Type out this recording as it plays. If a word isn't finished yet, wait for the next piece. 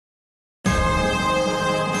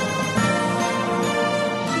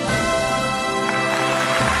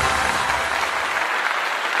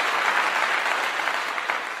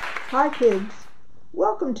Hi kids,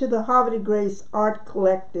 welcome to the Harvard Grace Art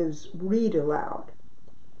Collective's Read-Aloud.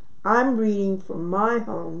 I'm reading from my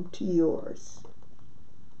home to yours.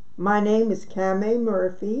 My name is Camay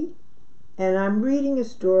Murphy, and I'm reading a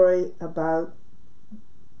story about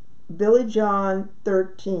Billy John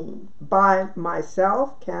 13 by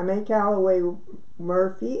myself, Camay Calloway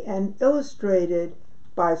Murphy, and illustrated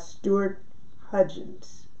by Stuart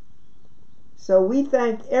Hudgins. So we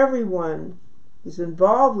thank everyone who's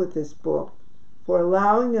involved with this book for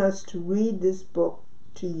allowing us to read this book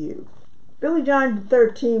to you. Billy John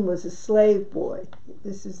 13 was a slave boy.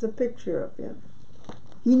 This is a picture of him.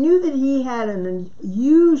 He knew that he had an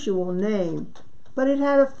unusual name, but it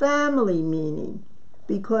had a family meaning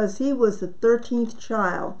because he was the 13th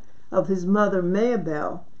child of his mother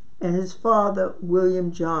Mabel and his father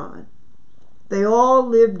William John. They all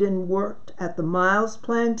lived and worked at the Miles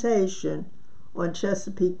Plantation on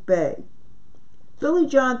Chesapeake Bay. Billy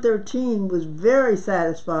John 13 was very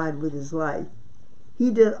satisfied with his life.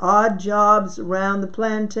 He did odd jobs around the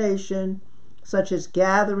plantation, such as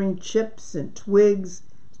gathering chips and twigs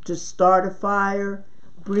to start a fire,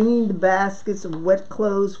 bringing the baskets of wet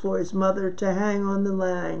clothes for his mother to hang on the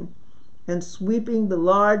line, and sweeping the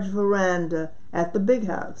large veranda at the big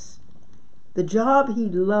house. The job he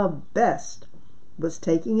loved best was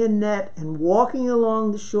taking a net and walking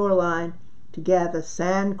along the shoreline to gather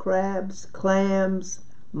sand crabs, clams,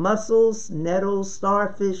 mussels, nettles,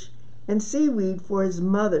 starfish, and seaweed for his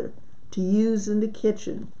mother to use in the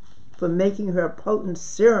kitchen for making her potent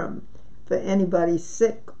serum for anybody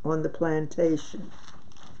sick on the plantation.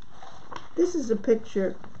 This is a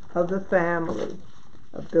picture of the family,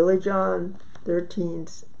 of Billy John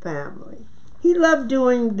 13's family. He loved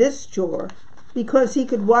doing this chore because he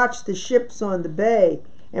could watch the ships on the bay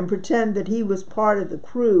and pretend that he was part of the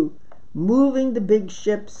crew moving the big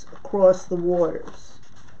ships across the waters.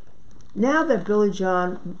 Now that Billy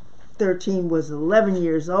John 13 was 11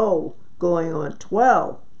 years old, going on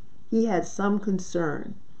 12, he had some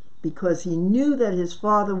concern because he knew that his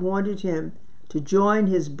father wanted him to join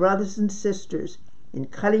his brothers and sisters in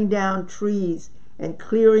cutting down trees and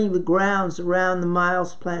clearing the grounds around the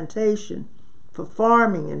Miles Plantation for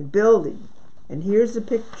farming and building. And here's a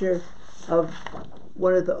picture of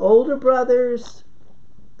one of the older brothers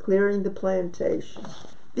clearing the plantation.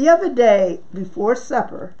 The other day, before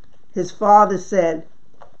supper, his father said,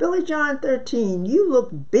 "Billy John 13, you look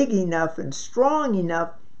big enough and strong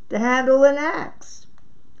enough to handle an axe."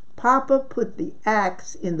 Papa put the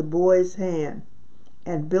axe in the boy's hand,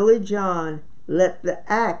 and Billy John let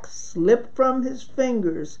the axe slip from his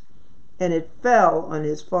fingers, and it fell on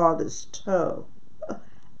his father's toe.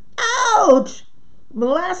 "Ouch!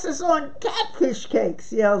 Molasses on catfish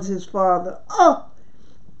cakes," yelled his father. "Oh!"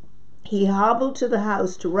 He hobbled to the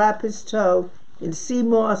house to wrap his toe in sea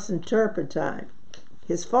moss and turpentine.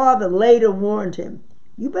 His father later warned him,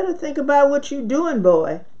 "You better think about what you're doing,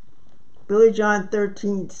 boy." Billy John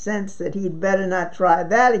 13 sensed that he'd better not try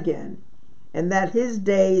that again, and that his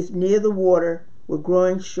days near the water were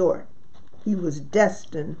growing short. He was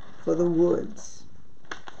destined for the woods.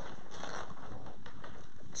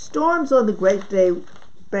 Storms on the Great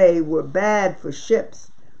Bay were bad for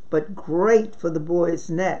ships, but great for the boys'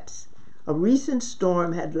 nets. A recent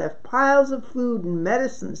storm had left piles of food and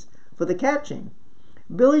medicines for the catching.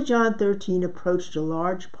 Billy John 13 approached a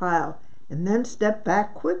large pile and then stepped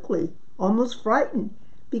back quickly, almost frightened,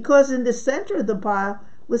 because in the center of the pile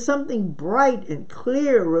was something bright and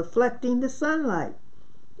clear reflecting the sunlight.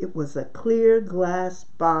 It was a clear glass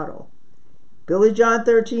bottle. Billy John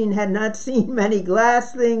 13 had not seen many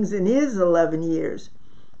glass things in his 11 years.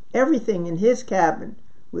 Everything in his cabin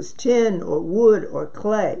was tin or wood or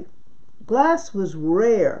clay. Glass was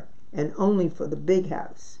rare and only for the big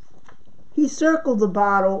house. He circled the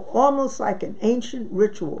bottle almost like an ancient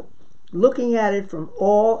ritual, looking at it from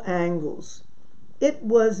all angles. It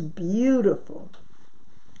was beautiful.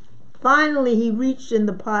 Finally, he reached in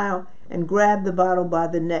the pile and grabbed the bottle by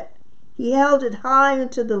the neck. He held it high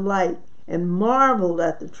into the light and marveled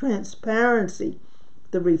at the transparency,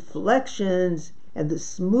 the reflections, and the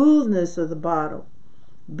smoothness of the bottle.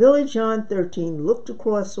 Billy John 13 looked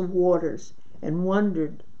across the waters and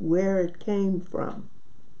wondered where it came from.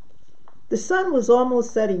 The sun was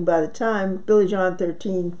almost setting by the time Billy John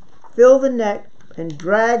 13 filled the net and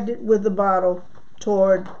dragged it with the bottle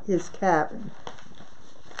toward his cabin.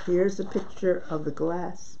 Here's a picture of the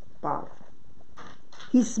glass bottle.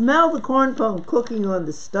 He smelled the corn pone cooking on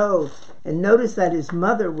the stove and noticed that his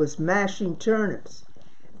mother was mashing turnips.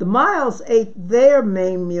 The Miles ate their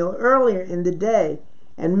main meal earlier in the day,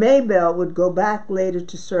 and Mabel would go back later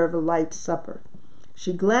to serve a light supper.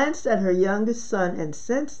 She glanced at her youngest son and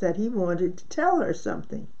sensed that he wanted to tell her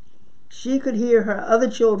something. She could hear her other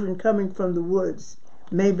children coming from the woods.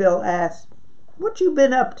 Maybelle asked, "What you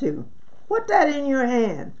been up to? What that in your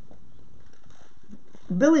hand?"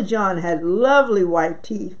 Billy John had lovely white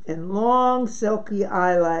teeth and long silky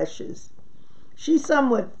eyelashes. She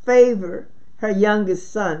somewhat favored her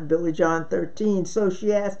youngest son, Billy John 13, so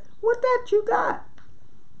she asked, "What that you got?"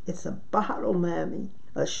 "It's a bottle, Mammy,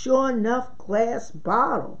 a sure enough glass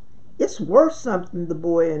bottle. It's worth something," the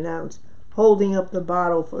boy announced, holding up the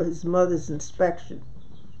bottle for his mother's inspection.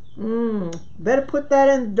 Better put that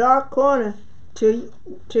in the dark corner till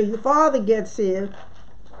your father gets here."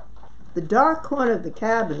 The dark corner of the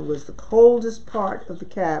cabin was the coldest part of the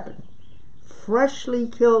cabin. Freshly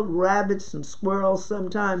killed rabbits and squirrels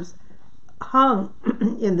sometimes hung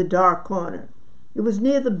in the dark corner. It was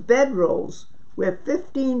near the bedrolls where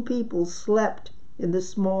 15 people slept in the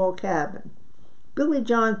small cabin. Billy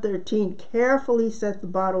John 13 carefully set the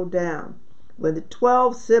bottle down when the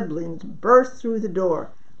 12 siblings burst through the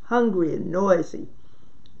door, hungry and noisy.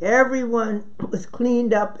 Everyone was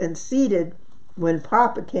cleaned up and seated when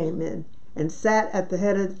Papa came in and sat at the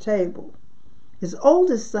head of the table. His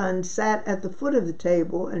oldest son sat at the foot of the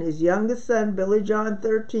table, and his youngest son, Billy John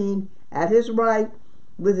 13, at his right,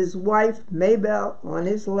 with his wife, Maybelle, on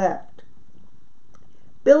his left.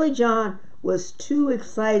 Billy John was too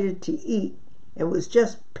excited to eat and was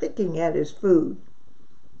just picking at his food.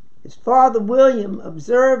 His father, William,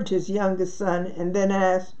 observed his youngest son and then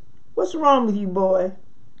asked, "What's wrong with you, boy?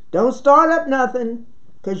 Don't start up nothing,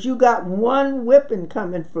 'cause you got one whipping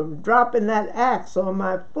coming from dropping that axe on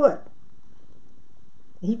my foot."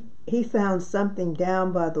 He found something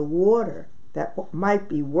down by the water that might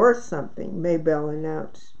be worth something, Maybelle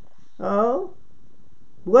announced. "Oh?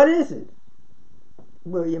 What is it?"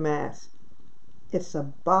 William asked. "It's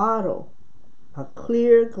a bottle, a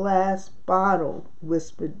clear glass bottle,"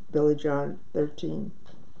 whispered Billy John 13.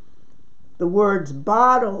 The words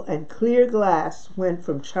bottle and clear glass went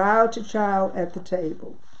from child to child at the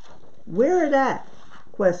table. "Where it at?"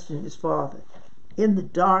 questioned his father. "In the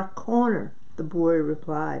dark corner," the boy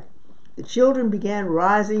replied. The children began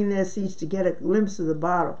rising in their seats to get a glimpse of the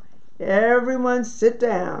bottle. "Everyone sit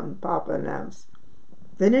down," Papa announced.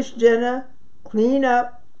 "Finish dinner, clean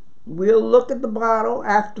up. We'll look at the bottle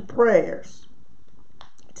after prayers."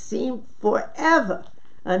 It seemed forever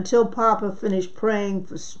until Papa finished praying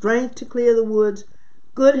for strength to clear the woods,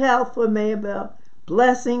 good health for Maybelle,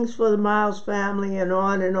 blessings for the Miles family, and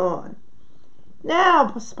on and on.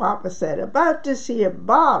 "Now," Papa said, "about this here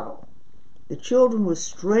bottle." The children were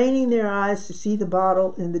straining their eyes to see the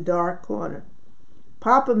bottle in the dark corner.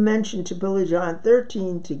 Papa mentioned to Billy John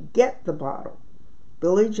 13 to get the bottle.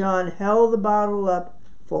 Billy John held the bottle up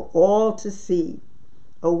for all to see.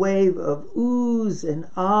 A wave of oohs and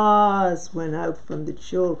ahs went out from the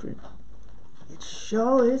children. "It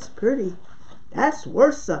sure is pretty. That's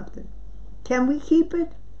worth something. Can we keep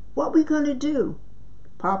it? What we gonna do?"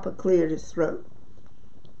 Papa cleared his throat.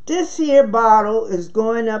 "This here bottle is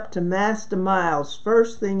going up to Master Miles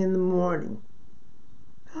first thing in the morning."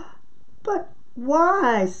 "But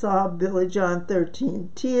why?" sobbed Billy John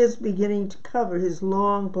 13, tears beginning to cover his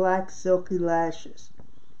long black silky lashes.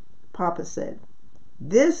 Papa said,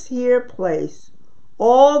 "This here place,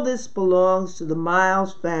 all this belongs to the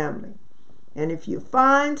Miles family. And if you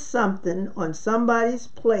find something on somebody's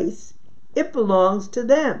place, it belongs to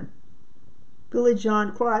them." Billy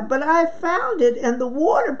John cried, "But I found it and the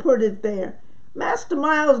water put it there. Master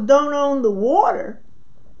Miles don't own the water."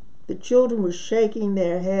 The children were shaking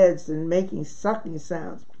their heads and making sucking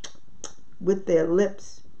sounds with their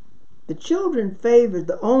lips. The children favored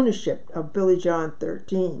the ownership of Billy John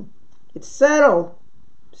 13. "It's settled,"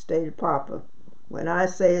 stated Papa. "When I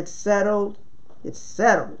say it's settled, it's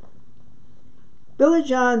settled." Billy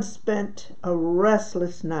John spent a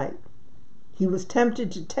restless night. He was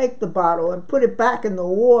tempted to take the bottle and put it back in the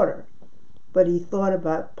water, but he thought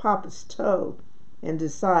about Papa's toe and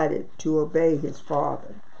decided to obey his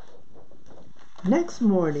father. Next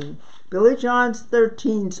morning, Billy John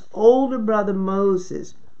 13's older brother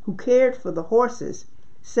Moses, who cared for the horses,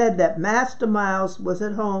 said that Master Miles was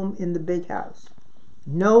at home in the big house.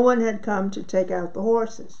 No one had come to take out the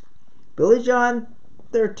horses. Billy John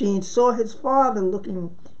 13 saw his father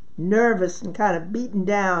looking nervous and kind of beaten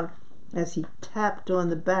down as he tapped on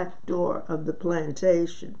the back door of the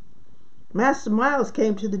plantation. Master Miles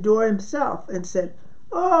came to the door himself and said,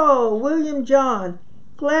 "Oh, William John,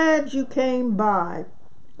 glad you came by.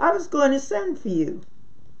 I was going to send for you."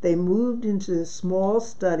 They moved into the small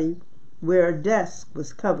study where a desk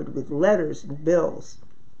was covered with letters and bills.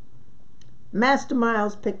 Master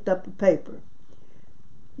Miles picked up a paper.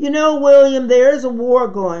 You know, William, there is a war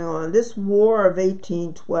going on, this War of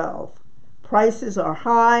 1812. Prices are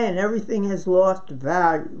high and everything has lost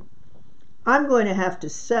value. I'm going to have to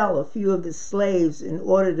sell a few of the slaves in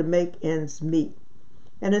order to make ends meet,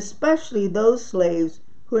 and especially those slaves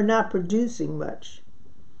who are not producing much.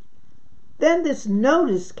 Then this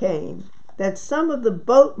notice came that some of the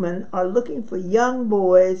boatmen are looking for young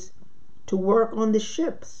boys to work on the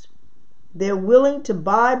ships. They're willing to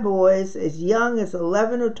buy boys as young as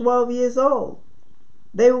 11 or 12 years old.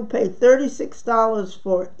 They will pay $36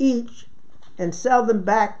 for each and sell them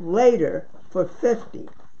back later for $50.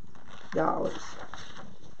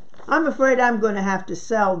 I'm afraid I'm going to have to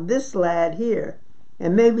sell this lad here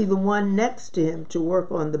and maybe the one next to him to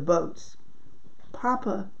work on the boats.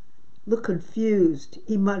 Papa looked confused.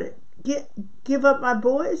 He muttered, Give up my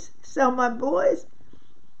boys? Sell my boys?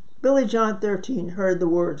 Billy John 13 heard the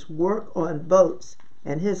words work on boats,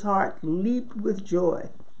 and his heart leaped with joy.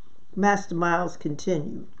 Master Miles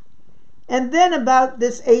continued, And then about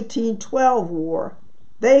this 1812 war,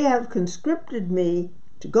 they have conscripted me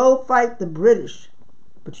to go fight the British.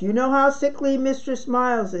 But you know how sickly Mistress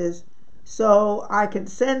Miles is, so I can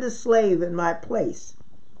send a slave in my place.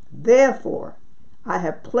 Therefore, I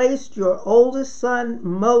have placed your oldest son,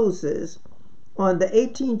 Moses, on the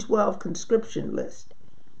 1812 conscription list.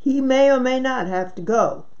 He may or may not have to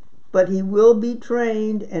go, but he will be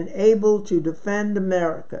trained and able to defend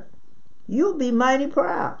America. You'll be mighty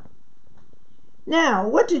proud. Now,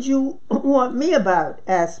 what did you want me about?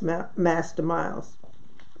 Asked Master Miles.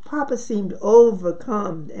 Papa seemed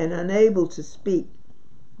overcome and unable to speak.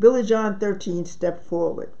 Billy John 13 stepped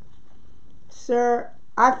forward. Sir,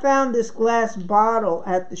 I found this glass bottle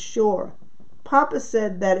at the shore. Papa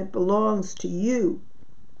said that it belongs to you,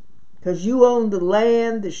 'cause you own the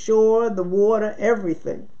land, the shore, the water,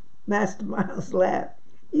 everything. Master Miles laughed.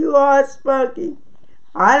 You are spunky.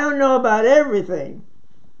 I don't know about everything,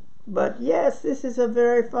 but yes, this is a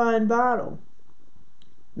very fine bottle.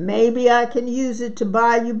 Maybe I can use it to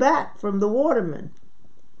buy you back from the watermen.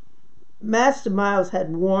 Master Miles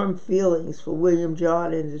had warm feelings for William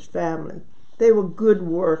John and his family. They were good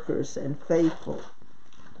workers and faithful.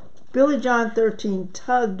 Billy John 13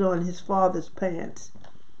 tugged on his father's pants.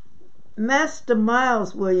 Master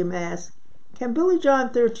Miles, William asked, can Billy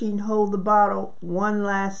John 13 hold the bottle one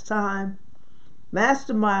last time?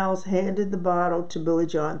 Master Miles handed the bottle to Billy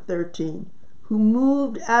John 13, who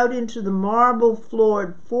moved out into the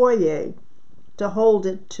marble-floored foyer to hold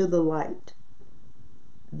it to the light.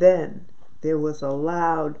 Then there was a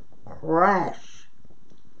loud crash.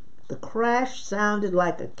 The crash sounded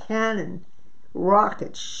like a cannon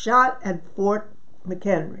rocket shot at Fort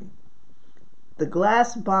McHenry. The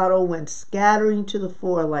glass bottle went scattering to the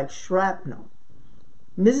floor like shrapnel.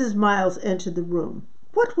 Mrs. Miles entered the room.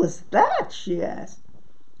 What was that? She asked.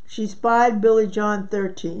 She spied Billy John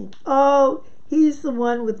 13. Oh, he's the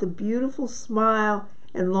one with the beautiful smile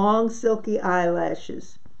and long silky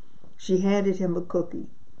eyelashes. She handed him a cookie.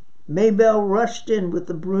 Maybelle rushed in with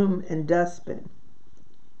the broom and dustbin.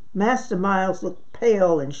 Master Miles looked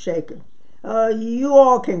pale and shaken. You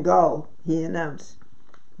all can go, he announced.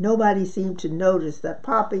 Nobody seemed to notice that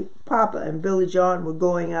Papa and Billy John were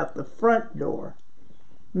going out the front door.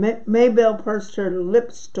 Maybelle pursed her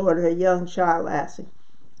lips toward her young child, asking,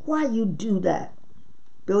 Why you do that?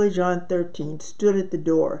 Billy John 13 stood at the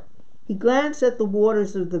door. He glanced at the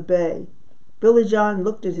waters of the bay. Billy John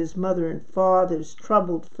looked at his mother and father's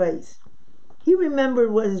troubled face. He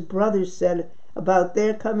remembered what his brothers said about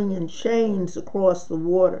their coming in chains across the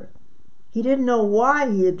water. He didn't know why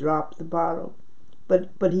he had dropped the bottle,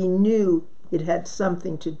 but he knew it had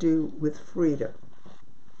something to do with freedom.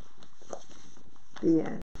 The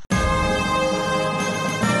end.